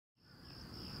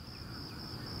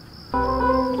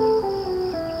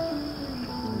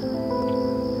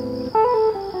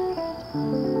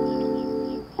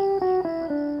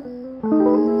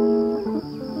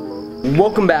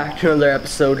Welcome back to another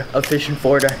episode of Fishing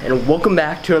Florida, and welcome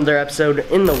back to another episode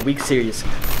in the week series.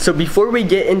 So before we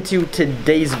get into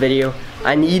today's video,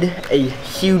 I need a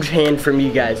huge hand from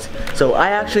you guys. So I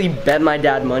actually bet my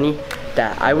dad money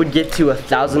that I would get to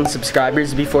 1,000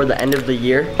 subscribers before the end of the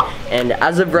year, and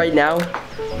as of right now,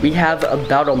 we have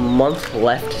about a month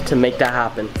left to make that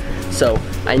happen. So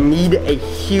I need a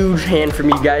huge hand from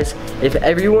you guys. If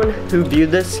everyone who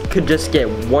viewed this could just get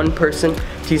one person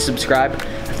to subscribe,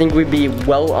 I think we'd be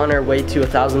well on our way to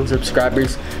 1,000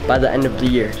 subscribers by the end of the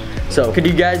year. So could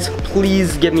you guys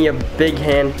please give me a big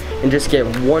hand and just get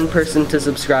one person to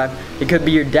subscribe? It could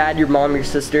be your dad, your mom, your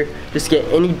sister. Just get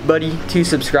anybody to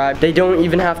subscribe. They don't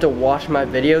even have to watch my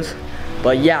videos.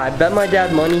 But yeah, I bet my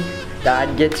dad money that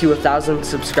I'd get to 1,000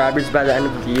 subscribers by the end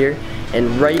of the year. And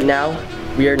right now,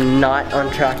 we are not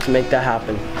on track to make that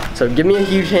happen. So give me a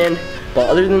huge hand. But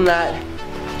other than that,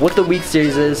 what the week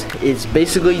series is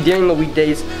basically during the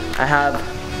weekdays, I have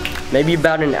maybe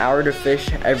about an hour to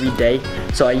fish every day.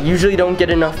 So I usually don't get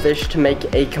enough fish to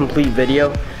make a complete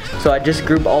video. So I just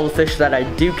group all the fish that I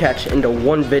do catch into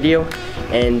one video,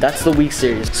 and that's the week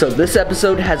series. So this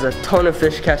episode has a ton of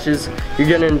fish catches. You're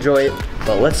gonna enjoy it,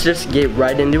 but let's just get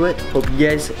right into it. Hope you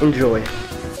guys enjoy.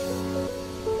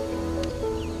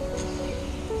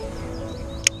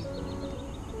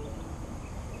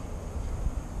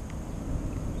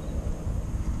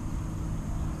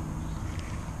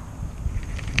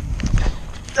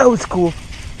 That was cool.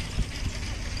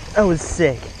 That was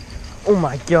sick. Oh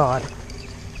my god.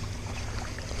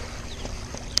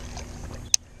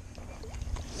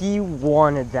 He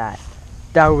wanted that.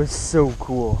 That was so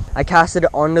cool. I casted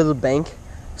it onto the bank,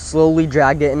 slowly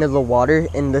dragged it into the water,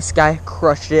 and this guy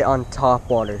crushed it on top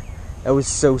water. That was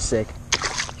so sick.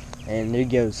 And there he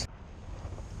goes.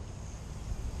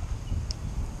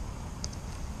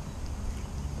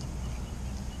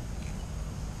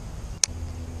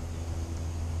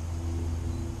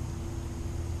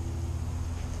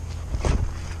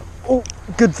 Oh,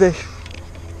 good fish.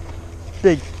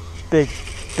 Big, big,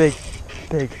 big,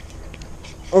 big.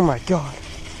 Oh my god.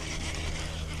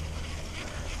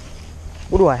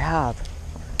 What do I have?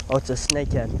 Oh, it's a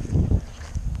snakehead.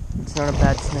 It's not a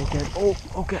bad snakehead. Oh,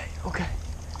 okay, okay.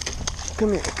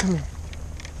 Come here, come here.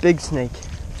 Big snake.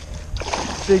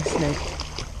 Big snake.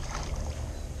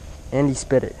 And he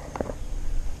spit it.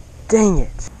 Dang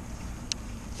it.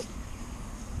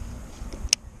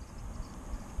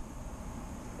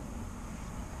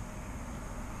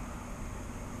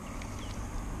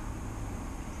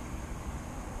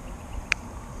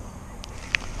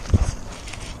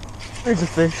 There's a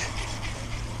fish.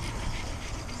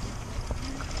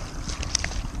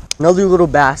 Another little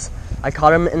bass. I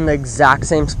caught him in the exact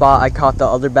same spot I caught the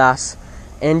other bass,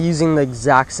 and using the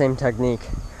exact same technique.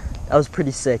 That was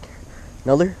pretty sick.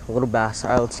 Another little bass.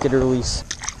 Alright, let's get a release.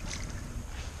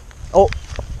 Oh,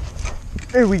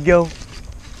 there we go.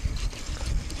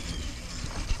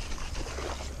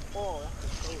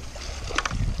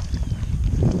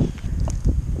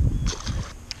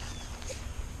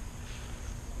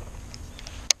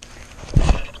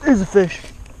 There's a fish.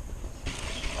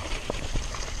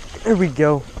 There we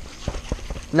go.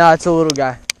 Nah, it's a little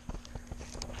guy.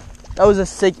 That was a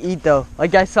sick eat though.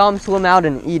 Like, I saw him swim out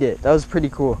and eat it. That was pretty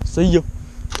cool. See ya.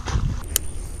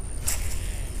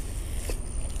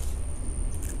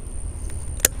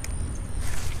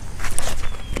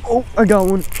 Oh, I got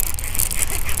one.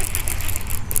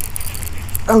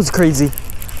 That was crazy.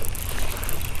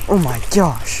 Oh my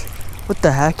gosh. What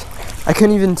the heck? I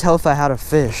couldn't even tell if I had a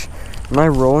fish. Am I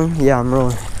rolling? Yeah, I'm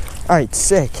rolling. Alright,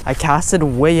 sick. I casted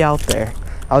way out there.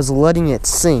 I was letting it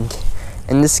sink,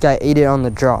 and this guy ate it on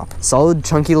the drop. Solid,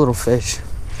 chunky little fish.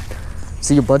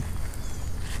 See you, bud.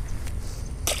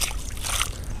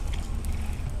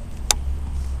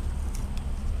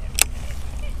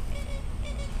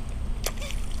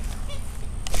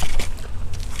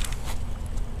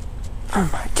 Oh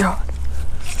my god.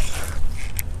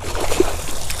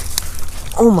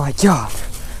 Oh my god.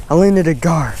 I landed a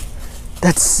gar.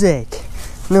 That's sick.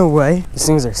 No way. These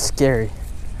things are scary.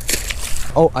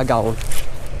 Oh, I got one.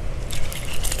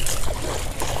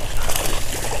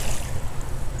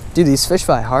 Dude, these fish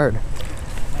fight hard.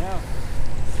 I know.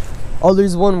 Oh,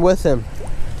 there's one with him.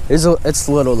 It's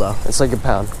little though. It's like a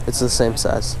pound. It's the same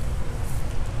size.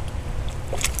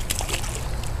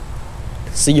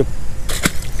 See you.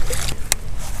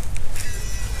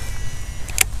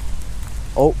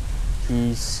 Oh,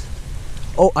 he's...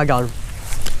 Oh, I got him.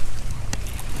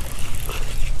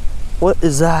 What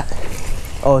is that?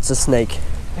 Oh, it's a snake.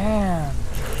 Damn. I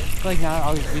feel like now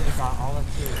all these videos got all up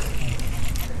to it.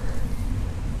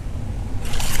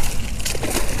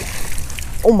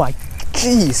 Oh my,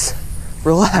 jeez.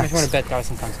 Relax. I just want to bet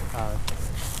Girsan comes.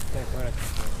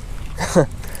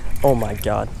 Oh my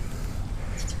god.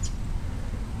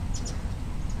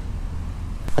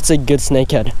 That's a good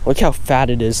snakehead. Look how fat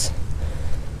it is.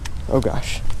 Oh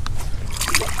gosh.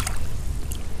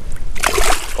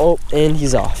 Oh, and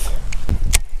he's off.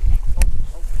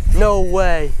 No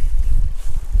way.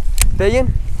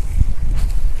 Biggin?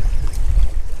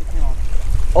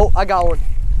 Oh, I got one.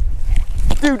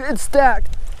 Dude, it's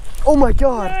stacked. Oh my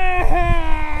god.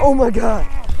 Yeah! Oh my god.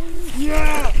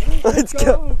 Yeah! Let's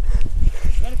go.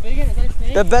 Is that a biggin? Is that a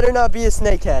snake? That better not be a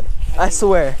snakehead. I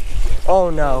swear. Oh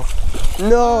no.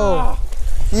 No.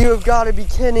 You have got to be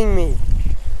kidding me.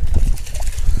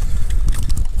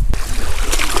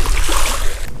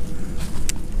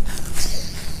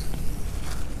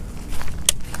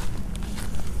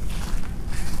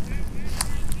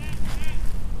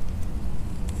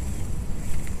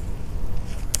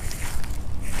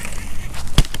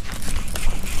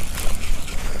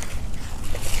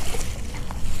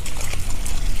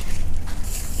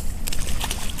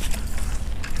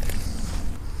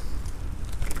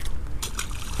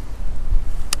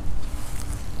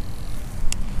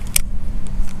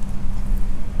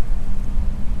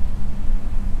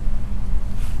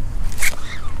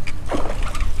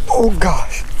 Oh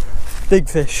gosh, big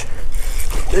fish,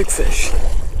 big fish.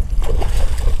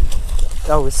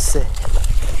 That was sick.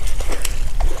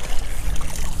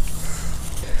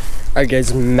 All right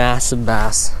guys, massive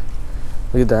bass.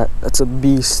 Look at that, that's a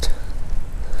beast.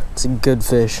 It's a good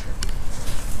fish.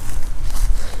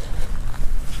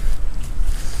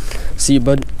 See you,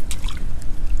 bud.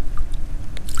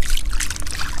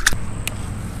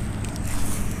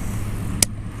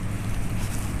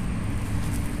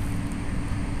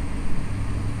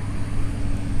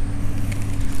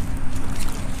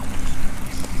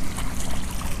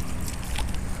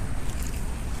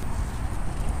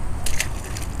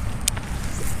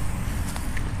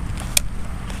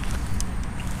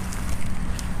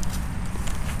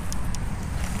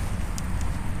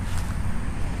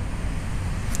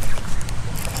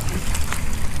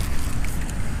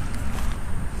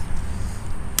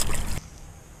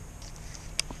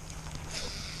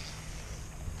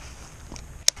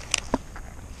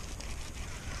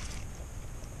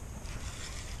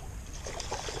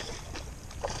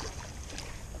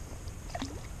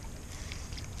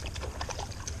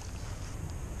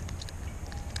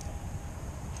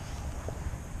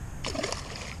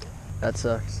 That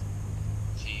sucks.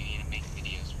 So you need to make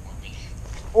videos for me.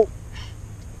 Oh,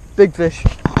 big fish.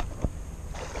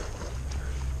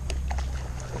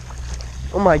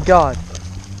 Oh my god.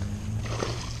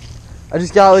 I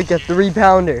just got like a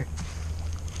 3-pounder.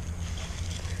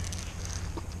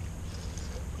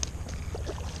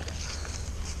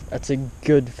 That's a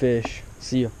good fish.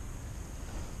 See ya.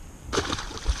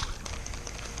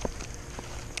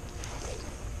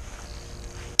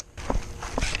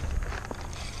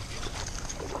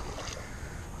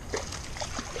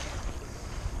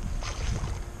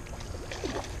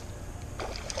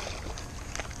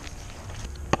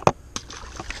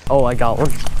 Oh, I got one.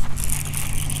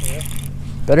 Yeah.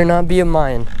 Better not be a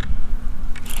mine.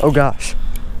 Oh gosh.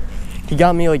 He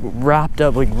got me like wrapped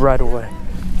up like right away.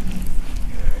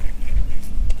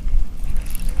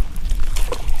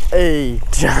 Hey,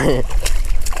 giant.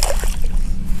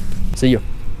 See you.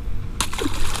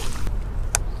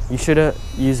 You should have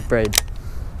used braid.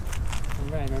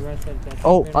 Remember I said that.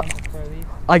 Oh,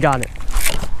 I got it.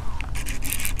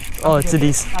 Oh, it's a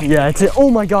decent. Yeah, it's a. Oh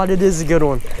my god, it is a good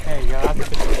one. There you go. That's a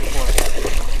good one.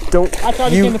 Don't. I tried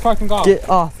to get in the fucking golf. Get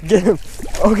off. Get him.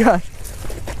 Oh god.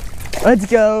 Let's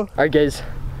go. All right, guys.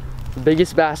 The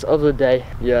biggest bass of the day.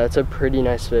 Yeah, it's a pretty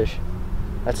nice fish.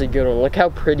 That's a good one. Look how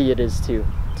pretty it is too.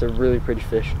 It's a really pretty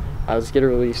fish. All right, let's get it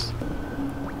released.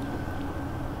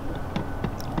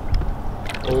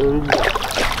 And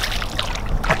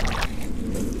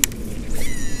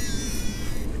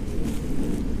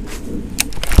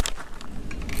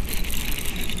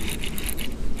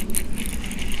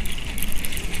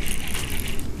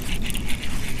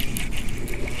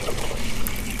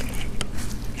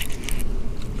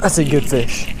that's a good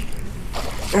fish.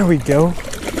 There we go.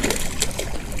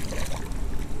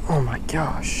 Oh my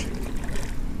gosh.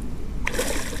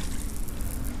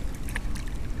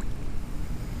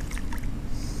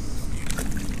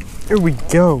 Here we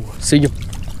go. So you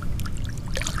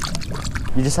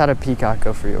just had a peacock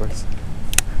go for yours.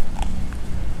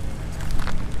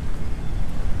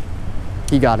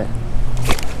 He got it.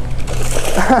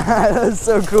 That's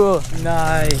so cool.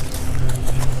 Nice.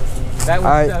 That was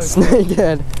Alright, so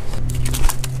snakehead.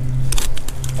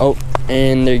 Oh,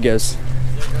 and there he goes.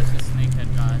 There goes the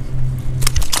snakehead, guys.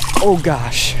 Oh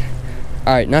gosh.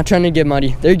 All right, not trying to get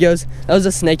muddy. There he goes. That was a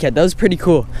snakehead. That was pretty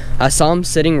cool. I saw him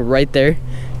sitting right there,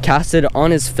 casted on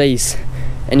his face,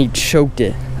 and he choked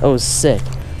it. That was sick.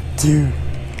 Dude.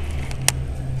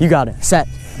 You got it. Set.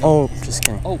 Oh, just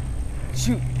kidding. Oh,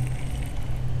 shoot.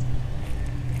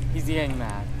 He's getting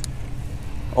mad.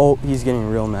 Oh, he's getting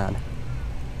real mad.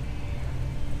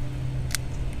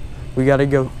 We gotta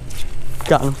go.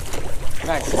 Got him.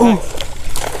 Nice, Oh,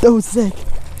 nice. that was sick.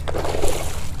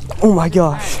 Oh my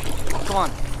gosh. Come on.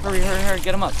 Hurry, hurry, hurry.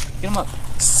 Get him up. Get him up.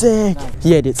 Sick. Nice.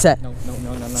 He ate it. Set. No.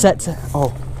 Set, set.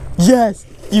 Oh. Yes.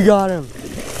 You got him.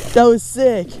 That was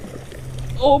sick.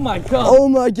 Oh my god. Oh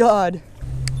my god.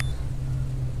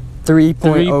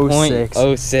 3.06.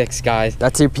 3.06, guys.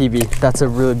 That's your PB. That's a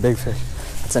really big fish.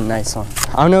 That's a nice one.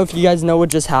 I don't know if you guys know what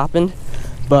just happened,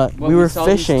 but we were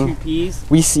fishing.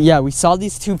 We saw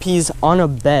these two peas on a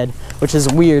bed, which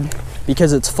is weird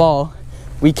because it's fall.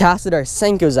 We casted our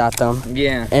Senkos at them.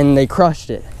 Yeah. And they crushed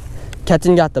it.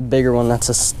 Ketan got the bigger one. That's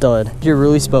a stud. Here,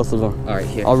 release both of them. All right,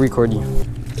 here. I'll record you.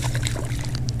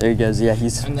 There he goes. Yeah,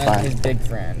 he's and fine. then his big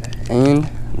friend. And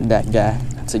that guy.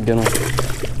 That's a good one.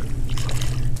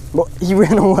 Well, he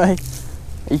ran away.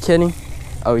 Are you kidding?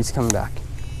 Oh, he's coming back.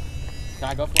 Can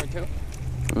I go for it too?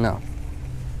 No.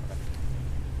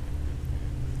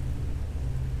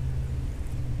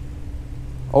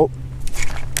 Oh.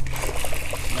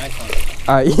 Nice one.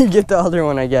 All right, you get the other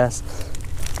one, I guess.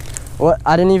 What?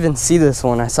 I didn't even see this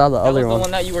one. I saw the other That was one. the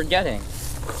one that you were getting.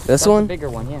 This one? The bigger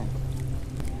one, yeah.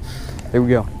 Here we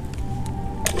go.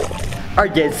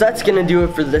 Alright guys, that's gonna do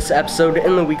it for this episode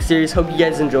in the week series. Hope you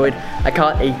guys enjoyed. I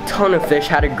caught a ton of fish,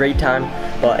 had a great time.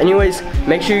 But anyways,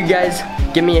 make sure you guys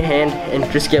give me a hand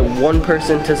and just get one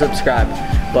person to subscribe.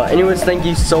 But anyways, thank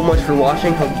you so much for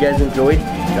watching. Hope you guys enjoyed.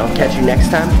 And I'll catch you next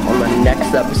time on the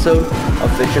next episode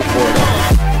of Fishing Florida.